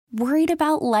Worried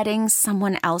about letting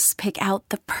someone else pick out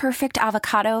the perfect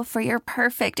avocado for your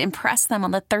perfect impress them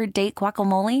on the third date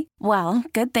guacamole? Well,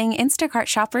 good thing Instacart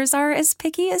shoppers are as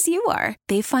picky as you are.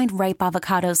 They find ripe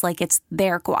avocados like it's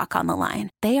their guac on the line.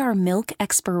 They are milk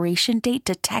expiration date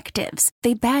detectives.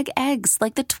 They bag eggs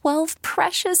like the 12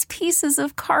 precious pieces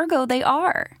of cargo they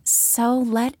are. So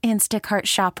let Instacart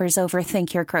shoppers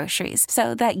overthink your groceries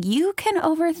so that you can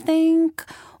overthink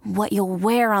what you'll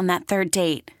wear on that third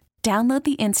date. Download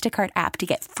the Instacart app to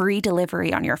get free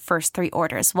delivery on your first 3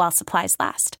 orders while supplies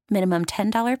last. Minimum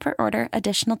 $10 per order.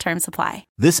 Additional terms apply.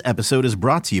 This episode is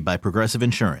brought to you by Progressive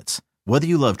Insurance. Whether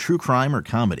you love true crime or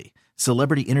comedy,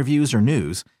 celebrity interviews or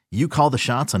news, you call the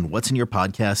shots on what's in your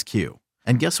podcast queue.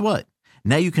 And guess what?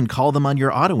 Now you can call them on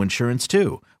your auto insurance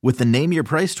too with the Name Your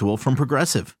Price tool from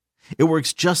Progressive. It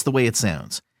works just the way it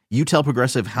sounds. You tell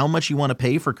Progressive how much you want to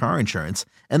pay for car insurance,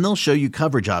 and they'll show you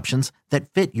coverage options that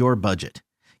fit your budget.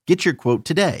 Get your quote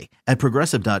today at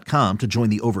Progressive.com to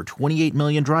join the over 28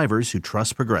 million drivers who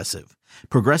trust Progressive.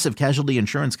 Progressive Casualty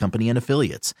Insurance Company and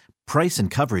Affiliates. Price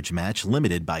and coverage match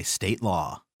limited by state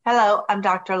law. Hello, I'm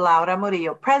Dr. Laura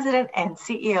Murillo, President and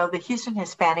CEO of the Houston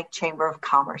Hispanic Chamber of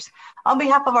Commerce. On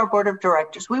behalf of our Board of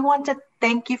Directors, we want to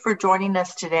thank you for joining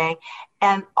us today,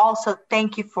 and also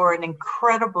thank you for an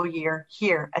incredible year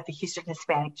here at the Houston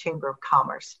Hispanic Chamber of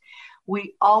Commerce.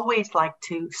 We always like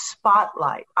to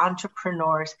spotlight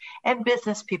entrepreneurs and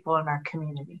business people in our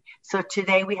community. So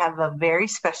today we have a very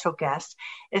special guest,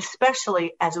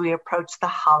 especially as we approach the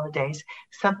holidays,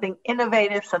 something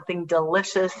innovative, something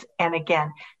delicious, and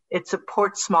again, it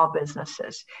supports small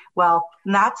businesses. Well,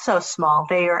 not so small.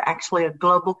 They are actually a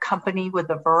global company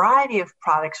with a variety of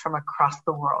products from across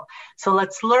the world. So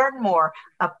let's learn more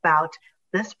about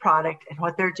this product and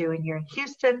what they're doing here in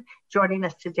Houston. Joining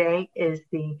us today is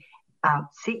the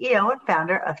CEO and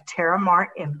founder of TerraMar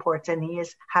Imports, and he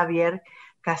is Javier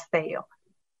Castello.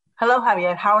 Hello,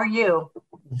 Javier. How are you?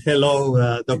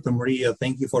 Hello, Dr. Murillo.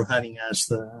 Thank you for having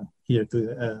us here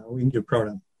in your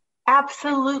program.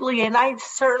 Absolutely, and I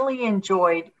certainly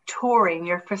enjoyed touring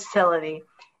your facility,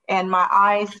 and my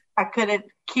eyes, I couldn't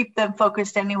keep them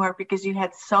focused anywhere because you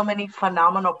had so many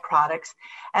phenomenal products.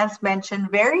 As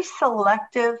mentioned, very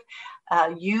selective.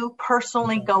 You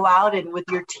personally go out and with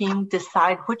your team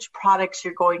decide which products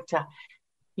you're going to,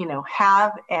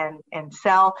 have and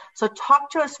sell. So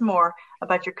talk to us more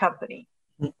about your company.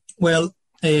 Well,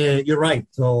 you're right.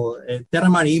 So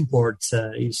TerraMar Imports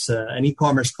is an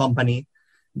e-commerce company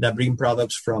that brings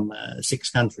products from 6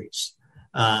 countries.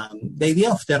 The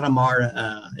idea of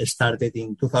TerraMar started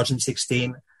in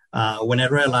 2016 when I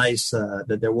realized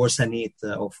that there was a need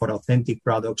for authentic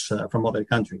products from other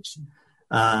countries.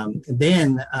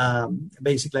 Then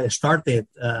basically I started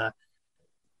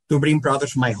to bring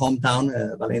products from my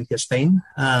hometown, Valencia, Spain.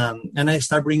 And I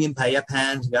started bringing paella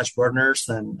pans, gas burners,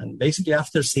 and basically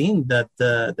after seeing that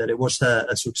it was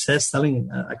a success selling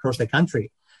across the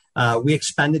country, we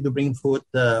expanded to bring food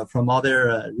from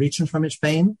other regions from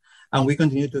Spain, and we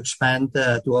continue to expand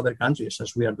to other countries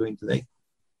as we are doing today.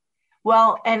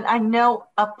 Well, and I know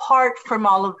apart from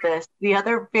all of this, the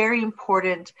other very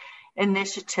important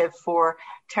initiative for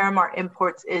TerraMar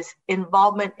Imports is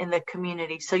involvement in the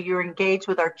community. So you're engaged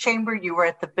with our chamber. You were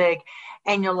at the big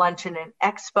annual luncheon and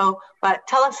expo, but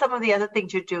tell us some of the other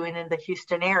things you're doing in the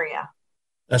Houston area.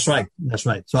 That's right.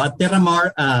 So at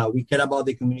TerraMar, we care about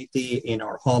the community in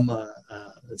our home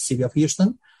city of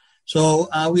Houston. So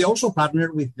we also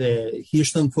partnered with the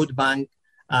Houston Food Bank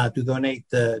to donate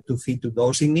to feed to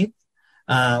those in need.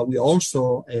 We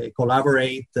also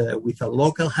collaborate with a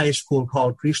local high school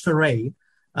called Cristo Rey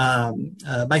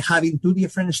by having 2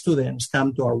 different students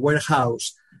come to our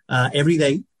warehouse every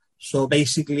day. So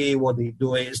basically what they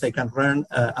do is they can learn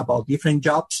about different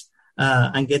jobs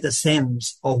and get a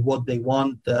sense of what they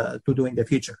want to do in the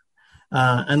future.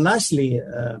 And lastly,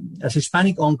 as a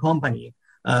Hispanic-owned company,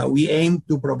 we aim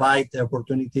to provide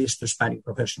opportunities to Hispanic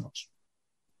professionals.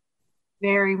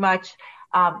 Very much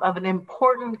of an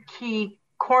important key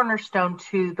cornerstone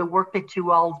to the work that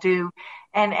you all do.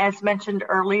 And as mentioned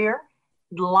earlier,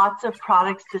 lots of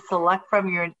products to select from.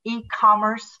 You're an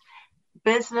e-commerce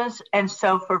business. And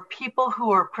so for people who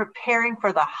are preparing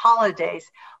for the holidays,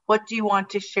 what do you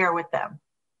want to share with them?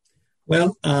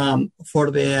 Well, for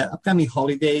the upcoming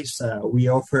holidays, we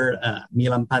offer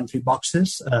meal and pantry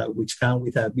boxes, which come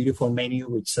with a beautiful menu,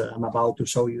 which I'm about to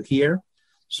show you here.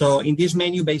 So in this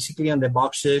menu, basically on the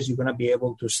boxes, you're going to be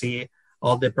able to see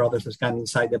all the products that come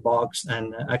inside the box,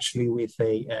 and actually with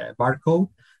a barcode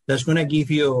that's going to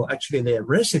give you actually the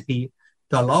recipe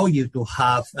to allow you to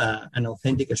have an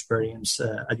authentic experience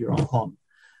at your own home.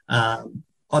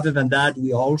 Other than that,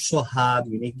 we also have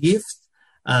unique gifts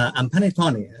and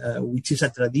panettone, which is a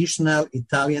traditional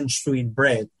Italian sweet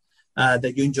bread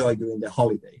that you enjoy during the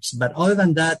holidays. But other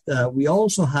than that, we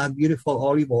also have beautiful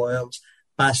olive oils,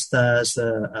 pastas,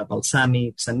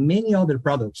 balsamics, and many other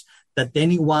products that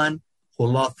anyone who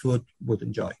loves food would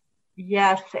enjoy.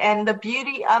 Yes, and the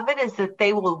beauty of it is that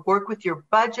they will work with your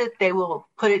budget. They will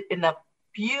put it in a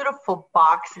beautiful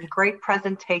box and great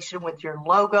presentation with your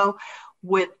logo,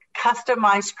 with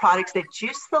customized products that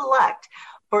you select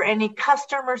for any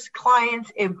customers,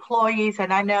 clients, employees.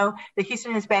 And I know the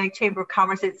Houston Hispanic Chamber of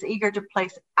Commerce is eager to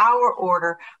place our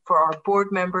order for our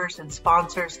board members and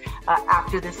sponsors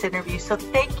after this interview. So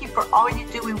thank you for all you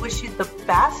do. We wish you the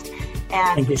best.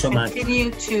 And thank you so much.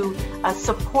 Continue to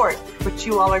support what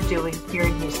you all are doing here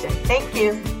in Houston. Thank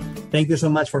you. Thank you so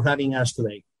much for having us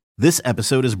today. This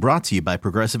episode is brought to you by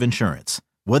Progressive Insurance.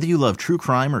 Whether you love true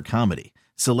crime or comedy,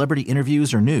 celebrity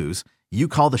interviews or news, you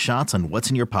call the shots on what's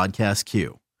in your podcast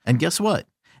queue. And guess what?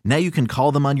 Now you can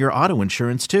call them on your auto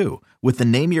insurance too with the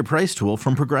Name Your Price tool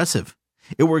from Progressive.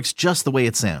 It works just the way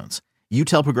it sounds. You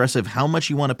tell Progressive how much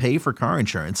you want to pay for car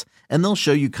insurance, and they'll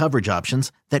show you coverage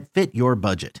options that fit your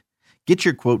budget. Get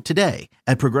your quote today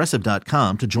at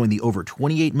Progressive.com to join the over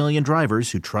 28 million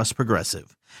drivers who trust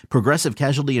Progressive. Progressive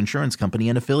Casualty Insurance Company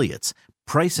and Affiliates.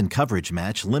 Price and coverage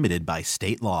match limited by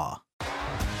state law.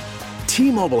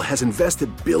 T-Mobile has invested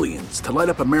billions to light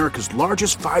up America's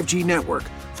largest 5G network,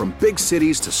 from big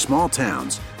cities to small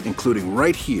towns, including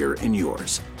right here in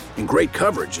yours. And great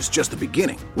coverage is just the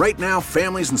beginning. Right now,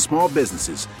 families and small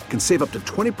businesses can save up to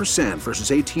 20%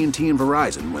 versus AT&T and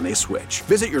Verizon when they switch.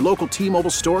 Visit your local T-Mobile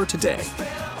store today.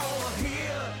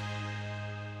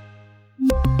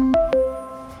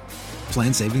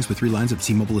 Plan savings with 3 lines of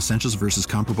T-Mobile Essentials versus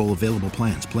comparable available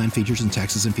plans. Plan features and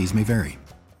taxes and fees may vary.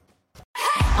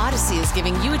 Odyssey is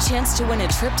giving you a chance to win a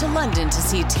trip to London to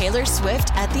see Taylor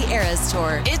Swift at the Eras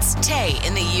Tour. It's Tay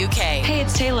in the UK. Hey,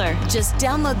 it's Taylor. Just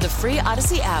download the free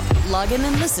Odyssey app, log in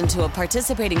and listen to a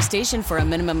participating station for a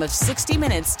minimum of 60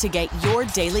 minutes to get your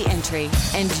daily entry.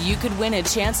 And you could win a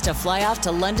chance to fly off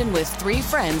to London with 3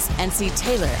 friends and see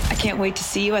Taylor. I can't wait to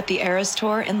see you at the Eras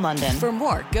Tour in London. For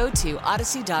more, go to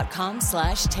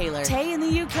odyssey.com/Taylor. Tay in the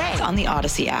UK. It's on the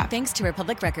Odyssey app. Thanks to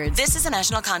Republic Records. This is a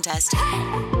national contest.